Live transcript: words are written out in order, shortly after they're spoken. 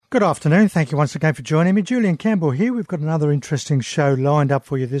Good afternoon. Thank you once again for joining me. Julian Campbell here. We've got another interesting show lined up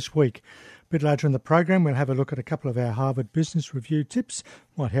for you this week. A bit later in the program, we'll have a look at a couple of our Harvard Business Review tips.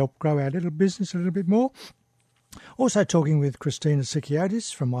 Might help grow our little business a little bit more. Also talking with Christina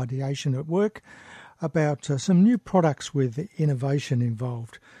Sykiotis from Ideation at Work about some new products with innovation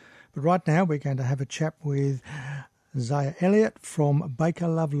involved. But right now, we're going to have a chat with Ziah Elliott from Baker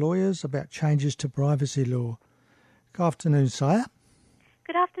Love Lawyers about changes to privacy law. Good afternoon, Ziah.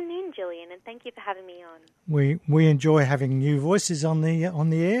 Good afternoon, Julian, and thank you for having me on. We enjoy having new voices on the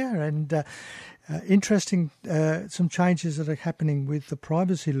air, and interesting some changes that are happening with the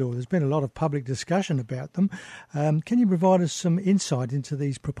privacy law. There's been a lot of public discussion about them. Can you provide us some insight into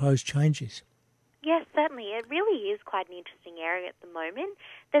these proposed changes? Yes, certainly. It really is quite an interesting area at the moment.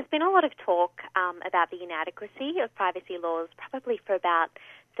 There's been a lot of talk about the inadequacy of privacy laws probably for about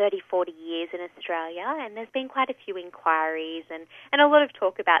 30, 40 years in Australia, and there's been quite a few inquiries and a lot of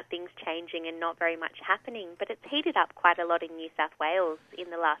talk about things changing and not very much happening, but it's heated up quite a lot in New South Wales in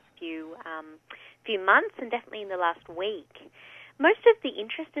the last few months and definitely in the last week. Most of the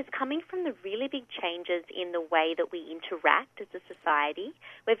interest is coming from the really big changes in the way that we interact as a society.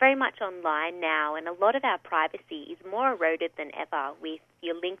 We're very much online now, and a lot of our privacy is more eroded than ever with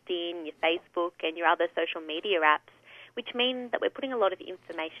your LinkedIn, your Facebook, and your other social media apps, which means that we're putting a lot of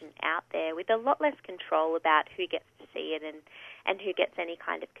information out there with a lot less control about who gets to see it and who gets any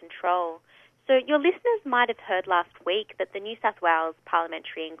kind of control. So your listeners might have heard last week that the New South Wales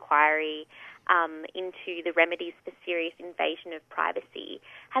Parliamentary Inquiry into the remedies for serious invasion of privacy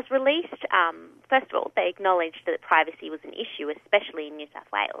has released, first of all, they acknowledged that privacy was an issue, especially in New South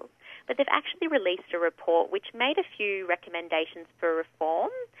Wales, but they've actually released a report which made a few recommendations for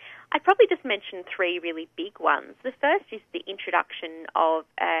reform. I'd probably just mention three really big ones. The first is the introduction of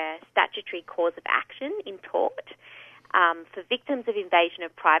a statutory cause of action in tort for victims of invasion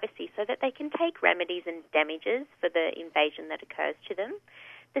of privacy so that they can take remedies and damages for the invasion that occurs to them.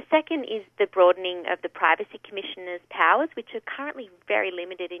 The second is the broadening of the Privacy Commissioner's powers, which are currently very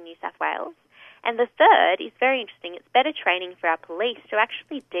limited in New South Wales. And the third is very interesting. It's better training for our police to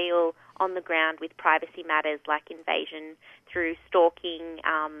actually deal on the ground with privacy matters like invasion through stalking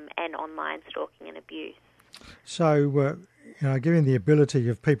and online stalking and abuse. So, given the ability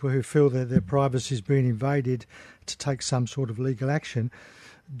of people who feel that their privacy is being invaded to take some sort of legal action,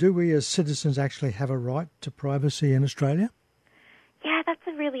 do we as citizens actually have a right to privacy in Australia? Yeah, that's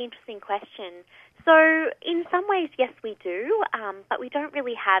a really interesting question. So in some ways, yes, we do, but we don't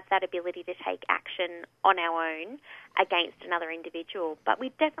really have that ability to take action on our own against another individual. But we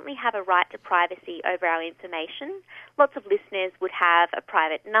definitely have a right to privacy over our information. Lots of listeners would have a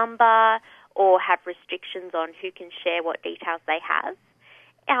private number or have restrictions on who can share what details they have.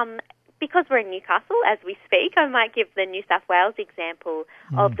 Because we're in Newcastle as we speak, I might give the New South Wales example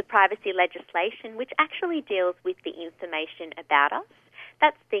of the privacy legislation, which actually deals with the information about us.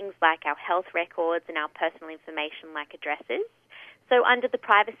 That's things like our health records and our personal information like addresses. So under the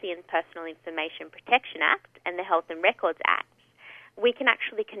Privacy and Personal Information Protection Act and the Health and Records Act, we can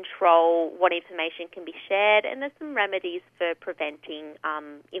actually control what information can be shared, and there's some remedies for preventing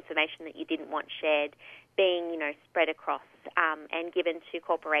information that you didn't want shared being, spread across and given to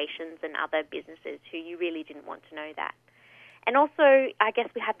corporations and other businesses who you really didn't want to know that. And also, I guess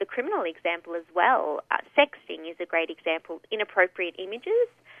we have the criminal example as well. Sexting is a great example. Inappropriate images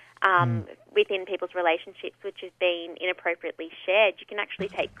within people's relationships which have been inappropriately shared. You can actually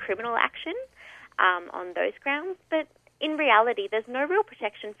take criminal action on those grounds, but in reality, there's no real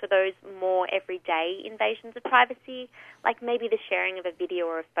protection for those more everyday invasions of privacy, like maybe the sharing of a video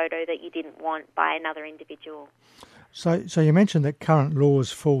or a photo that you didn't want by another individual. So you mentioned that current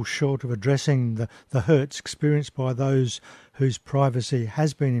laws fall short of addressing the hurts experienced by those whose privacy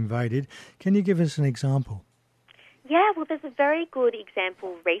has been invaded. Can you give us an example? Yeah, well, there's a very good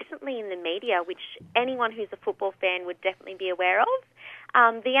example recently in the media, which anyone who's a football fan would definitely be aware of.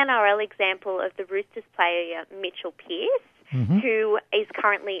 The NRL example of the Roosters player Mitchell Pearce, who is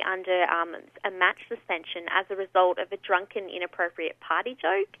currently under a match suspension as a result of a drunken, inappropriate party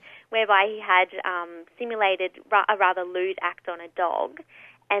joke, whereby he had simulated a rather lewd act on a dog,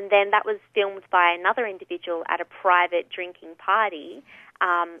 and then that was filmed by another individual at a private drinking party,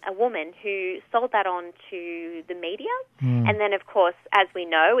 a woman who sold that on to the media. And then, of course, as we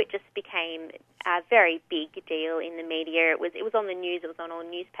know, it just became a very big deal in the media. It was on the news. It was on all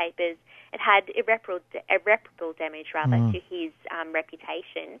newspapers. It had irreparable damage to his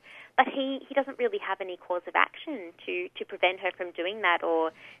reputation. But he doesn't really have any cause of action to prevent her from doing that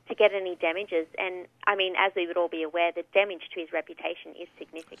or to get any damages. And, I mean, as we would all be aware, the damage to his reputation is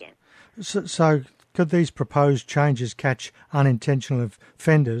significant. So could these proposed changes catch unintentional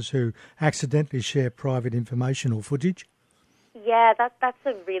offenders who accidentally share private information or footage? Yeah, that's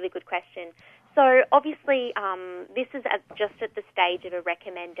a really good question. So obviously this is just at the stage of a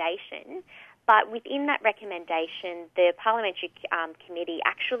recommendation, but within that recommendation, the Parliamentary Committee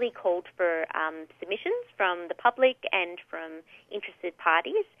actually called for submissions from the public and from interested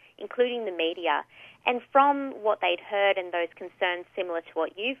parties, including the media. And from what they'd heard and those concerns similar to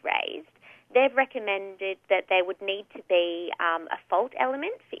what you've raised, they've recommended that there would need to be a fault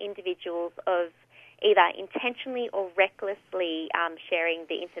element for individuals of either intentionally or recklessly sharing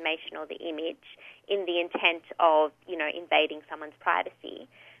the information or the image in the intent of, invading someone's privacy.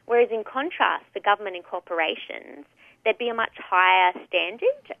 Whereas in contrast, for government and corporations, there'd be a much higher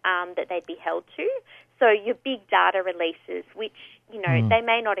standard that they'd be held to. So your big data releases, which, they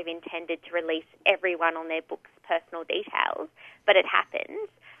may not have intended to release everyone on their book's personal details, but it happens.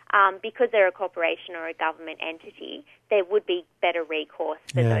 Because they're a corporation or a government entity, there would be better recourse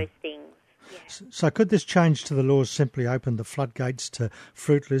for those things. Yeah. So could this change to the laws simply open the floodgates to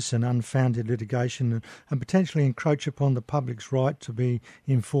fruitless and unfounded litigation and potentially encroach upon the public's right to be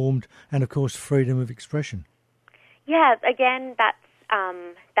informed and, of course, freedom of expression? Yeah, again, that's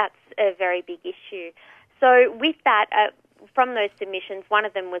a very big issue. So with that, from those submissions, one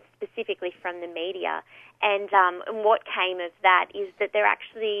of them was specifically from the media, and what came of that is that they're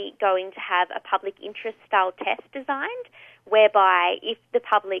actually going to have a public interest style test designed, whereby if the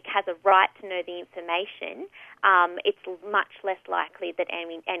public has a right to know the information, it's much less likely that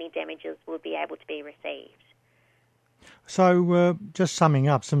any damages will be able to be received. So just summing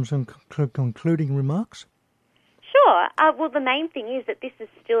up, some concluding remarks? Sure. Well, the main thing is that this is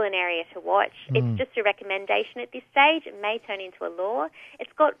still an area to watch. It's just a recommendation at this stage. It may turn into a law.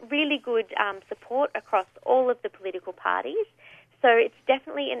 It's got really good support across all of the political parties. So it's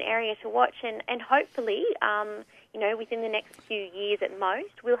definitely an area to watch, and hopefully, within the next few years at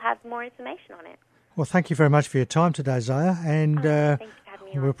most, we'll have more information on it. Well, thank you very much for your time today, Ziah, and thanks for having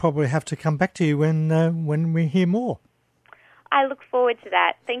me on. We'll probably have to come back to you when we hear more. I look forward to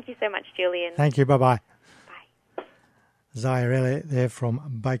that. Thank you so much, Julian. Thank you. Bye-bye. Bye. Ziah Elliott there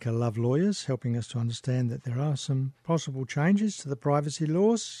from Baker Love Lawyers, helping us to understand that there are some possible changes to the privacy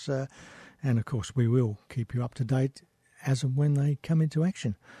laws, and of course we will keep you up to date as and when they come into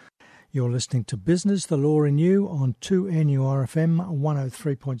action. You're listening to Business, the Law in You on 2NURFM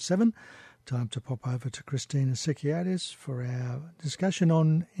 103.7. Time to pop over to Christina Sykiotis for our discussion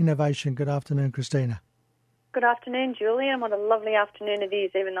on innovation. Good afternoon, Christina. Good afternoon, Julian. What a lovely afternoon it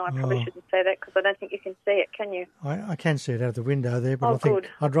is, even though I probably shouldn't say that because I don't think you can see it, can you? I can see it out the window there, but I think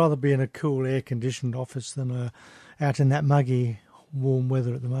I'd rather be in a cool, air-conditioned office than out in that muggy, warm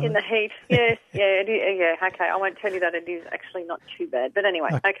weather at the moment. In the heat, yes. Okay, I won't tell you that it is actually not too bad. But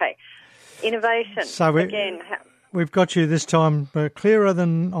anyway, okay. Innovation. So we've got you this time clearer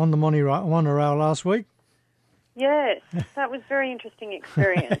than on the monorail last week. Yes, that was a very interesting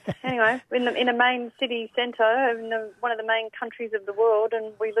experience. Anyway, in a main city centre, in one of the main countries of the world,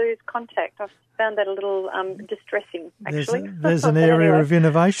 and we lose contact. I found that a little distressing, actually. There's an area of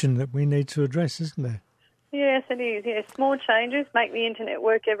innovation that we need to address, isn't there? Yes, it is. Yes, small changes make the internet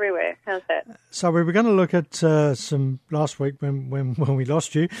work everywhere. How's that? So we were going to look at some last week when we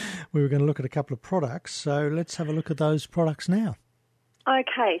lost you. We were going to look at a couple of products. So let's have a look at those products now.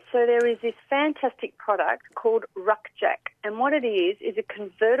 Okay, so there is this fantastic product called Ruckjack, and what it is a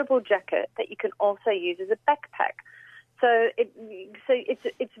convertible jacket that you can also use as a backpack. So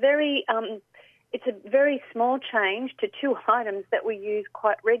it's a very small change to two items that we use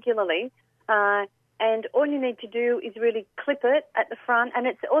quite regularly. And all you need to do is really clip it at the front, and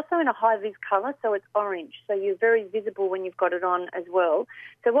it's also in a high-vis colour, so it's orange, so you're very visible when you've got it on as well.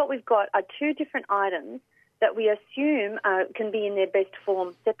 So what we've got are two different items that we assume can be in their best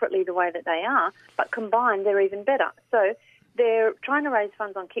form separately the way that they are, but combined they're even better. So they're trying to raise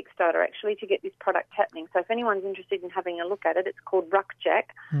funds on Kickstarter, actually, to get this product happening. So if anyone's interested in having a look at it, it's called Ruckjack.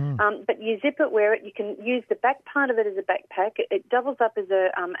 But you zip it, wear it. You can use the back part of it as a backpack. It doubles up as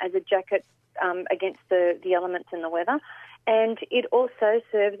a jacket against the elements and the weather. And it also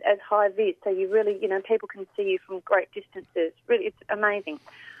serves as high vis, so you really, people can see you from great distances. Really, it's amazing.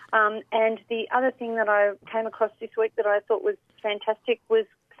 And the other thing that I came across this week that I thought was fantastic was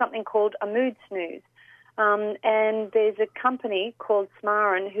something called a mood snooze. And there's a company called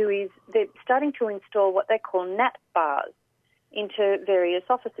Smarin they're starting to install what they call nap bars into various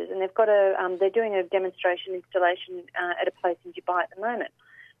offices, and they're doing a demonstration installation at a place in Dubai at the moment.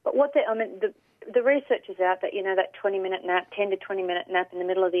 But the research is out that, that 20-minute nap, 10 to 20-minute nap in the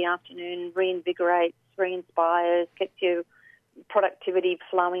middle of the afternoon reinvigorates, re-inspires, gets your productivity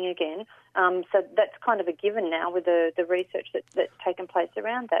flowing again. So that's kind of a given now with the research that's taken place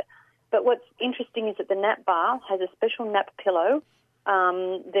around that. But what's interesting is that the nap bar has a special nap pillow.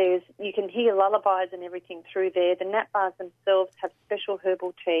 You can hear lullabies and everything through there. The nap bars themselves have special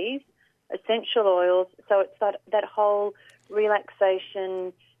herbal teas, essential oils. So it's that whole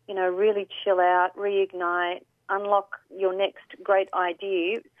relaxation, really chill out, reignite, unlock your next great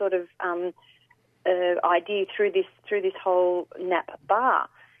idea sort of idea through this whole nap bar.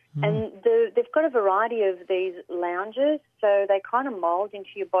 And they've got a variety of these lounges, so they kind of mould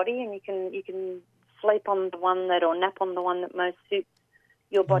into your body, and you can sleep on the one or nap on the one that most suits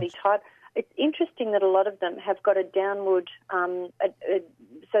your body type. It's interesting that a lot of them have got a downward, so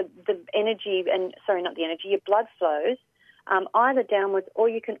the energy, your blood flows either downwards, or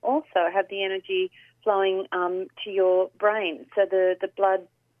you can also have the energy flowing to your brain, so the blood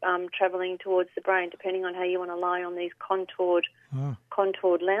travelling towards the brain, depending on how you want to lie on these contoured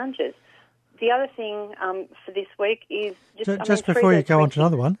lounges. The other thing for this week is just before you go on to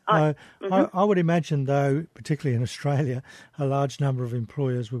another one, I would imagine, though, particularly in Australia, a large number of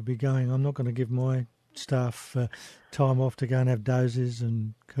employers would be going, I'm not going to give my staff time off to go and have doses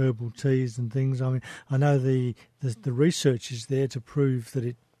and herbal teas and things. I mean, I know the research is there to prove that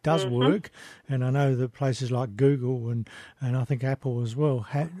it does work, and I know that places like Google and I think Apple as well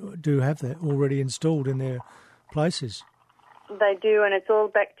do have that already installed in their places. They do, and it's all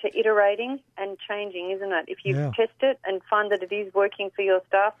back to iterating and changing, isn't it? If you test it and find that it is working for your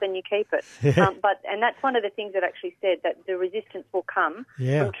staff, then you keep it. Yeah. And that's one of the things that actually said that the resistance will come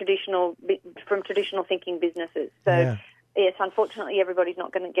from traditional thinking businesses. So yes, unfortunately, everybody's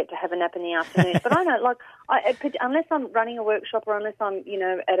not going to get to have a nap in the afternoon. But I know, unless I'm running a workshop or unless I'm,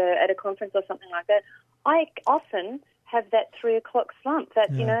 at a conference or something like that, I often have that 3 o'clock slump, that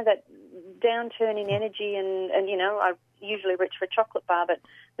that downturn in energy, and I usually reach for a chocolate bar, but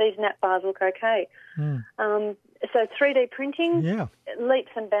these nap bars look okay. So 3D printing,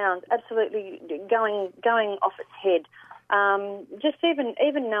 leaps and bounds, absolutely going off its head. Just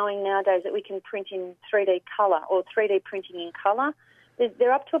even knowing nowadays that we can print in 3D colour or 3D printing in colour,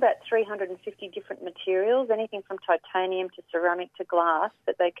 they're up to about 350 different materials, anything from titanium to ceramic to glass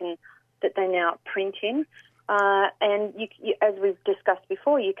that they now print in. And you, as we've discussed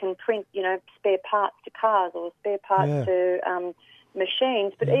before, you can print, spare parts to cars or spare parts to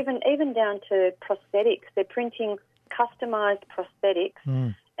machines, but even down to prosthetics. They're printing customised prosthetics,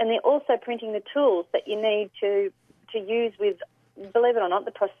 and they're also printing the tools that you need to use with, believe it or not,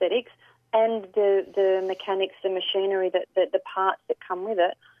 the prosthetics and the mechanics, the machinery, the parts that come with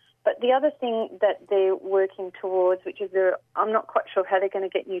it. But the other thing that they're working towards, which is I'm not quite sure how they're going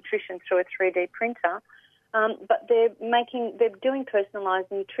to get nutrition through a 3D printer, but they're doing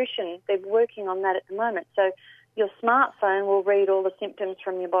personalised nutrition. They're working on that at the moment. So your smartphone will read all the symptoms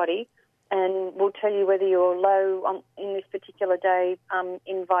from your body and will tell you whether you're low in this particular day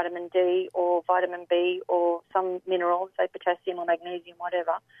in vitamin D or vitamin B or some mineral, say potassium or magnesium,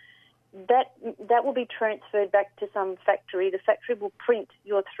 whatever. That will be transferred back to some factory. The factory will print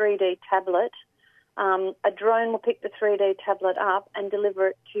your 3D tablet. A drone will pick the 3D tablet up and deliver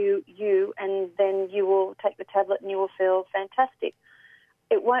it to you, and then you will take the tablet and you will feel fantastic.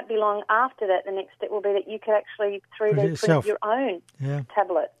 It won't be long after that. The next step will be that you can actually 3D print your own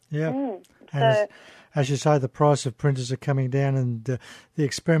tablet. Yeah. And as you say, the price of printers are coming down, and the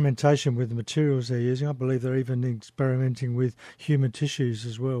experimentation with the materials they're using, I believe they're even experimenting with human tissues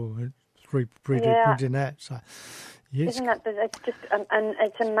as well, 3D printing that. So, yes. Isn't that, it's just, and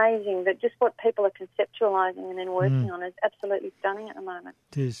it's amazing that just what people are conceptualising and then working on is absolutely stunning at the moment.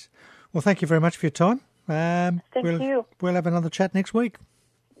 It is. Well, thank you very much for your time. Thank you. We'll have another chat next week.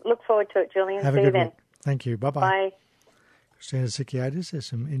 Look forward to it, Julian. Have See you then. One. Thank you. Bye-bye. Bye. Christina Sykiotis, there's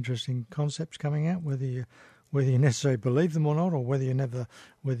some interesting concepts coming out, whether you necessarily believe them or not, or whether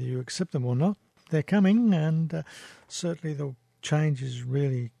you accept them or not. They're coming, and certainly the change is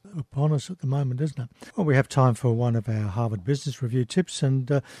really upon us at the moment, isn't it? Well, we have time for one of our Harvard Business Review tips, and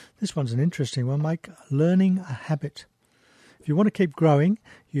this one's an interesting one. Make learning a habit. If you want to keep growing,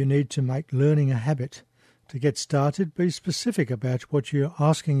 you need to make learning a habit. To get started, be specific about what you're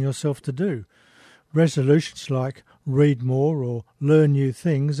asking yourself to do. Resolutions like read more or learn new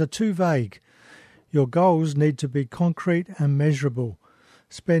things are too vague. Your goals need to be concrete and measurable.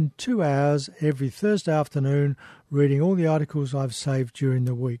 spend 2 hours every Thursday afternoon reading all the articles I've saved during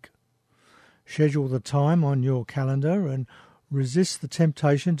the week. Schedule the time on your calendar and resist the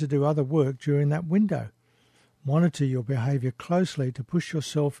temptation to do other work during that window. Monitor your behaviour closely to push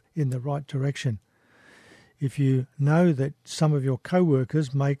yourself in the right direction. If you know that some of your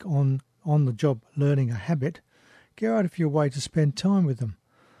co-workers make on-the-job learning a habit, go out of your way to spend time with them.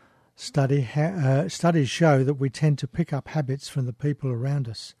 Studies show that we tend to pick up habits from the people around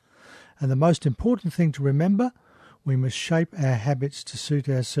us. And the most important thing to remember, we must shape our habits to suit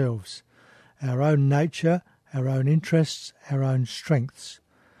ourselves, our own nature, our own interests, our own strengths.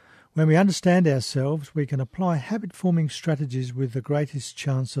 When we understand ourselves, we can apply habit-forming strategies with the greatest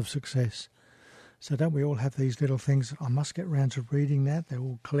chance of success. So don't we all have these little things? I must get round to reading that. They're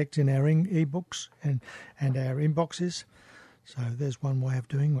all collected in our e-books and our inboxes. So there's one way of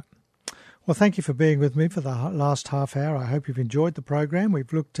doing it. Well, thank you for being with me for the last half hour. I hope you've enjoyed the program.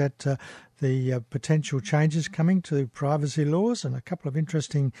 We've looked at the potential changes coming to privacy laws and a couple of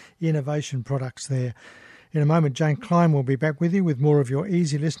interesting innovation products there. In a moment, Jane Klein will be back with you with more of your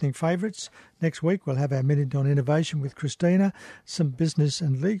easy listening favourites. Next week, we'll have our Minute on Innovation with Christina, some business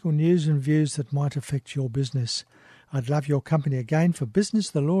and legal news and views that might affect your business. I'd love your company again for Business,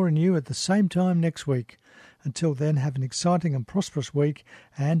 the Law and You at the same time next week. Until then, have an exciting and prosperous week.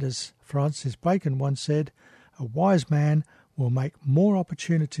 And as Francis Bacon once said, a wise man will make more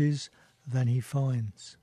opportunities than he finds.